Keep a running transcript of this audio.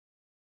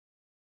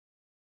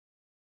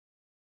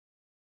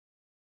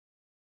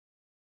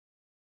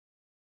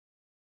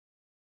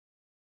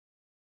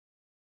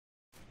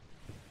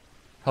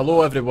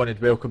Hello everyone and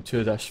welcome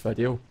to this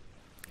video.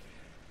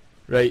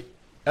 Right,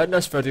 in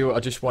this video I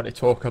just want to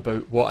talk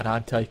about what an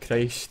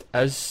antichrist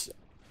is,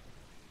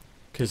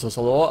 because there's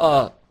a lot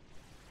of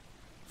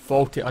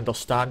faulty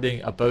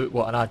understanding about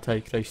what an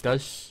antichrist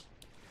is.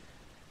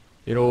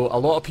 You know, a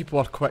lot of people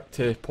are quick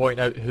to point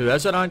out who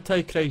is an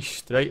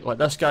antichrist, right? Like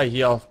this guy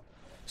here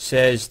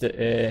says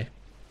that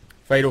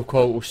Final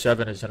Call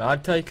 07 is an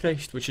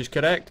antichrist, which is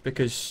correct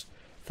because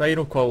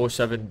Final Call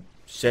 07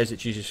 says that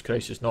Jesus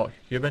Christ is not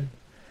human,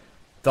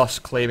 thus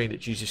claiming that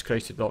Jesus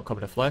Christ did not come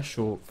in the flesh.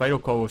 So Final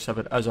Call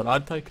 07 is an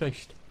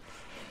antichrist.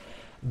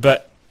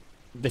 But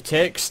the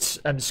texts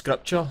in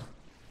scripture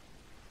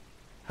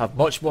have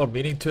much more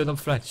meaning to them,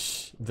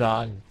 friends,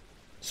 than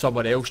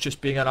someone else just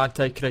being an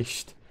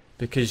antichrist.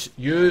 Because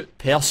you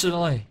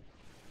personally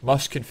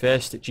must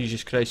confess that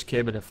Jesus Christ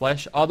came in the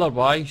flesh.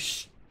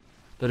 Otherwise,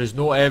 there is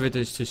no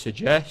evidence to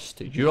suggest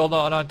that you are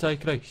not an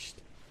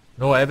antichrist.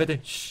 No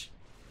evidence.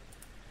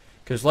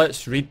 Because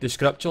let's read the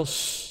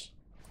scriptures.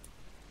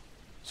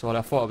 Sorry,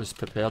 I thought I was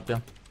prepared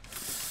there.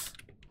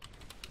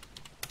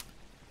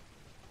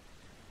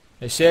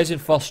 It says in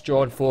 1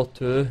 John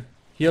 4:2,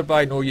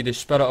 "Hereby know ye the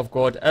Spirit of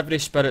God, every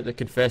spirit that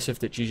confesseth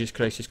that Jesus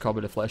Christ is come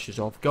in the flesh is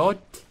of God."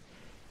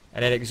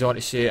 And then it goes on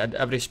to say, "And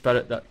every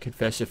spirit that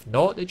confesseth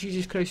not that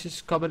Jesus Christ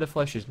is come in the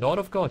flesh is not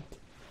of God.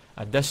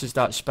 And this is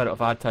that spirit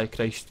of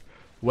Antichrist,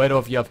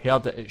 whereof ye have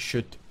heard that it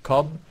should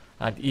come,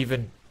 and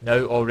even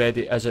now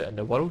already is it in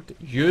the world."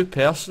 You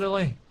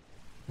personally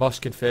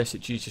must confess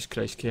that Jesus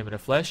Christ came in the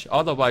flesh.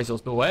 Otherwise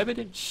there's no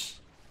evidence.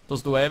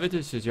 There's no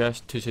evidence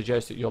to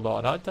suggest that you're not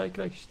an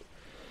Antichrist.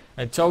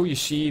 Until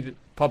you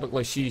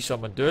publicly see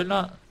someone doing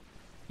that,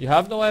 you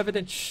have no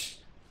evidence.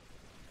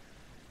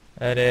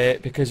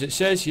 And because it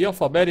says here,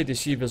 "For many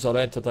deceivers are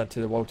entered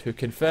into the world who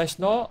confess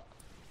not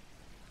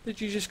that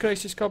Jesus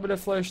Christ is come in the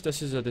flesh."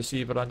 This is a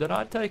deceiver and an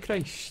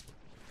Antichrist.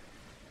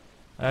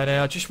 And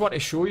I just want to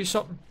show you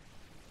something.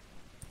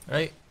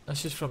 Right,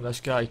 this is from this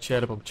guy,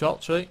 Cherubim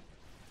Church, right?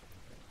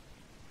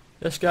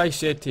 This guy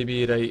said to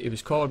me, right, he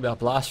was calling me a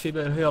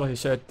blasphemer here. He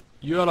said,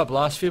 "You are a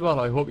blasphemer,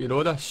 I hope you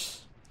know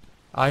this.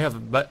 I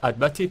have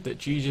admitted that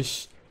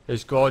Jesus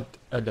is God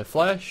in the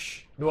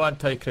flesh. No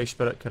Antichrist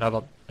spirit can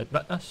ever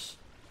admit this."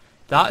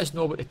 That is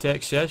not what the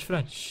text says,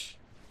 friends.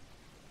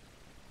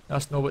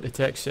 That's not what the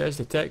text says.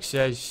 The text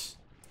says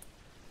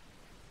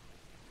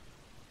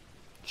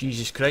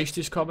Jesus Christ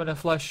is come in the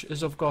flesh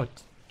is of God.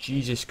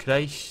 Jesus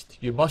Christ.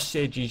 You must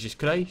say Jesus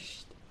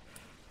Christ.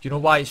 Do you know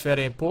why it's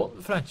very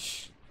important,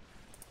 friends?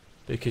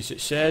 Because it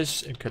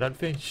says in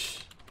Corinthians,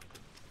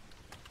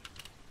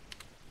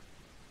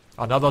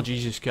 another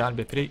Jesus can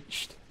be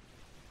preached.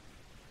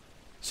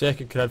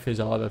 2 Corinthians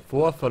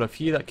 11:4, "For if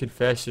he that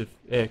confesseth,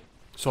 if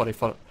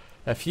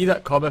he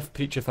that cometh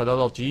preacheth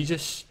another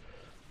Jesus,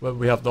 when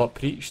we have not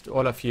preached,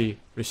 or if ye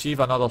receive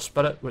another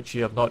spirit which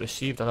ye have not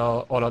received,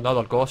 or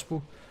another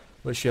gospel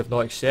which ye have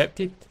not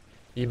accepted,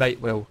 ye might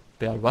well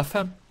bear with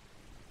him."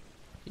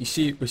 You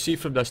see, we see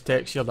from this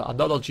text here that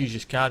another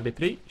Jesus can be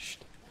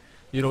preached.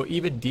 You know,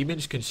 even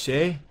demons can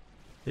say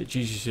that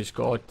Jesus is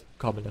God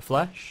come in the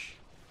flesh.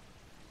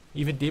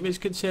 Even demons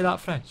can say that,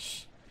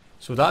 friends.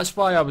 So that's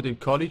why I would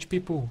encourage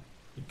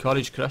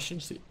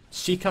Christians to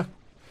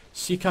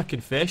seek a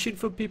confession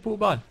from people,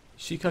 man.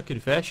 Seek a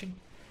confession.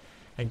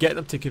 And get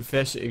them to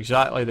confess it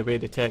exactly the way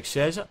the text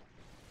says it.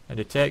 And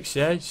the text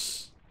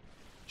says,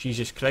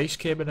 Jesus Christ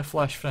came in the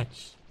flesh,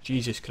 friends.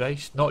 Jesus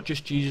Christ. Not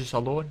just Jesus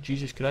alone,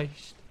 Jesus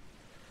Christ.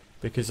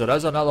 Because there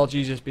is another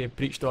Jesus being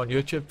preached on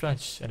YouTube,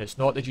 friends. And it's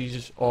not the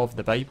Jesus of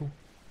the Bible.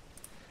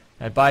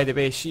 And by the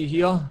way, see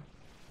here.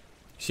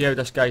 See how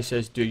this guy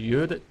says, do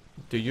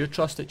you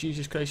trust that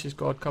Jesus Christ is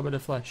God come in the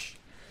flesh?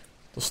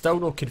 There's still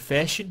no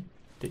confession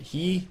that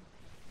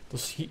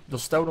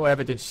there's still no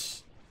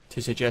evidence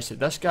to suggest that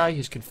this guy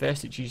has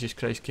confessed that Jesus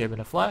Christ came in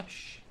the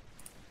flesh.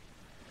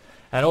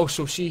 And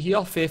also see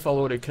here, faith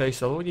alone in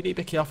Christ alone. You need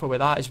to be careful with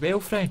that as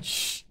well,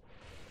 friends.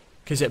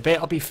 Because it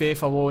better be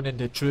faith alone in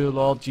the true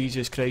Lord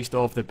Jesus Christ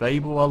of the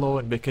Bible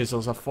alone, because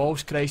there's a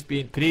false Christ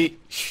being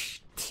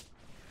preached.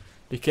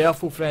 Be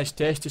careful, friends.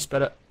 Test the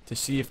spirit to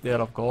see if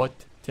they're of God.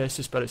 Test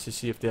the spirits to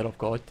see if they're of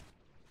God.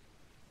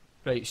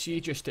 Right,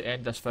 see, just to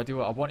end this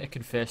video, I want to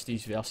confess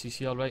these verses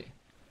here, right?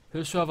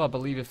 "Whosoever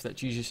believeth that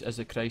Jesus is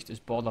the Christ is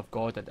born of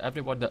God, and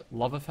everyone that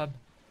loveth him,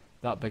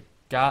 that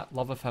begat,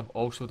 loveth him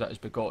also that is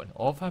begotten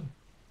of him."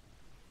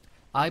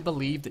 I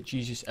believe that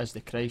Jesus is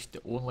the Christ,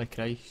 the only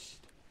Christ.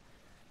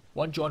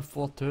 1 John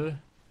 4:2,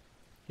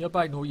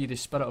 "Hereby know ye the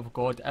Spirit of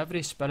God,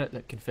 every spirit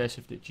that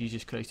confesseth that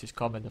Jesus Christ is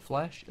come in the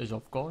flesh is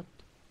of God."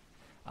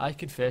 I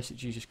confess that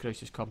Jesus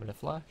Christ is come in the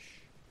flesh.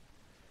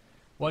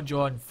 1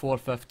 John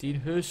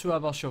 4:15,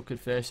 "Whosoever shall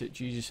confess that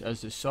Jesus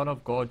is the Son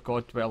of God,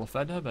 God dwelleth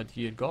in him, and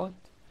he in God."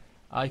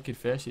 I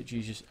confess that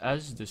Jesus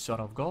is the Son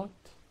of God.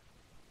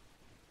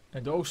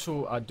 And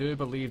also, I do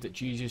believe that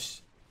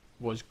Jesus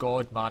was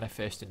God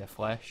manifest in the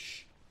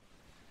flesh.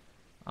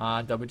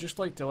 And I would just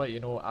like to let you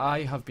know,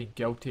 I have been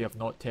guilty of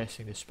not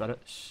testing the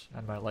spirits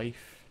in my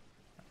life.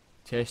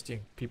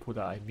 Testing people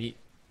that I meet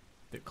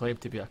that claim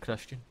to be a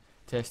Christian.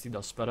 Testing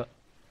their spirit.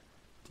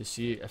 to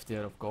see if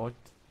they're of God.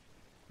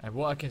 And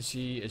what I can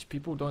see is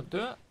people don't do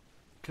it.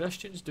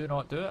 Christians do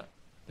not do it.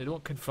 They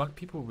don't confront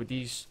people with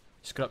these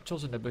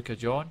scriptures in the book of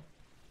John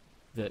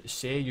that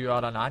say you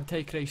are an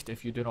antichrist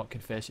if you do not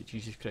confess that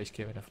Jesus Christ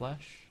came in the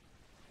flesh.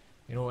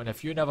 You know, and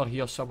if you never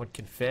hear someone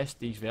confess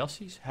these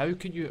verses, how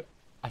can you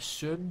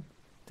assume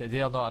that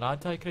they are not an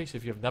antichrist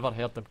if you've never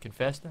heard them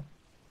confess them?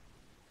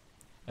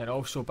 And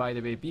also, by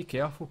the way, be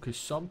careful, because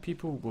some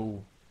people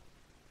will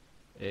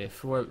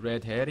throw out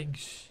red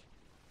herrings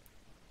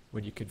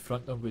when you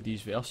confront them with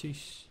these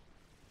verses.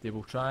 They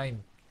will try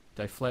and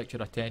deflect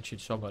your attention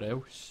somewhere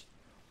else,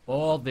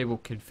 or they will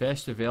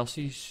confess the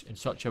verses in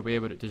such a way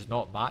where it does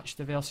not match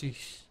the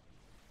verses.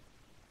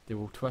 They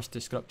will twist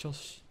the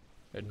scriptures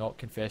and not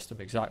confess them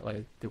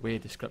exactly the way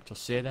the scriptures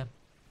say them.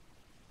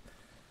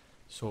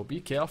 So be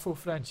careful,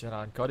 friends, and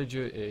I encourage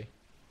you to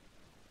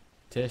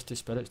test the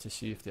spirits to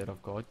see if they're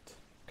of God,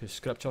 because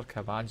scripture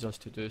commands us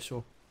to do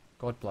so.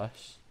 God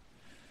bless.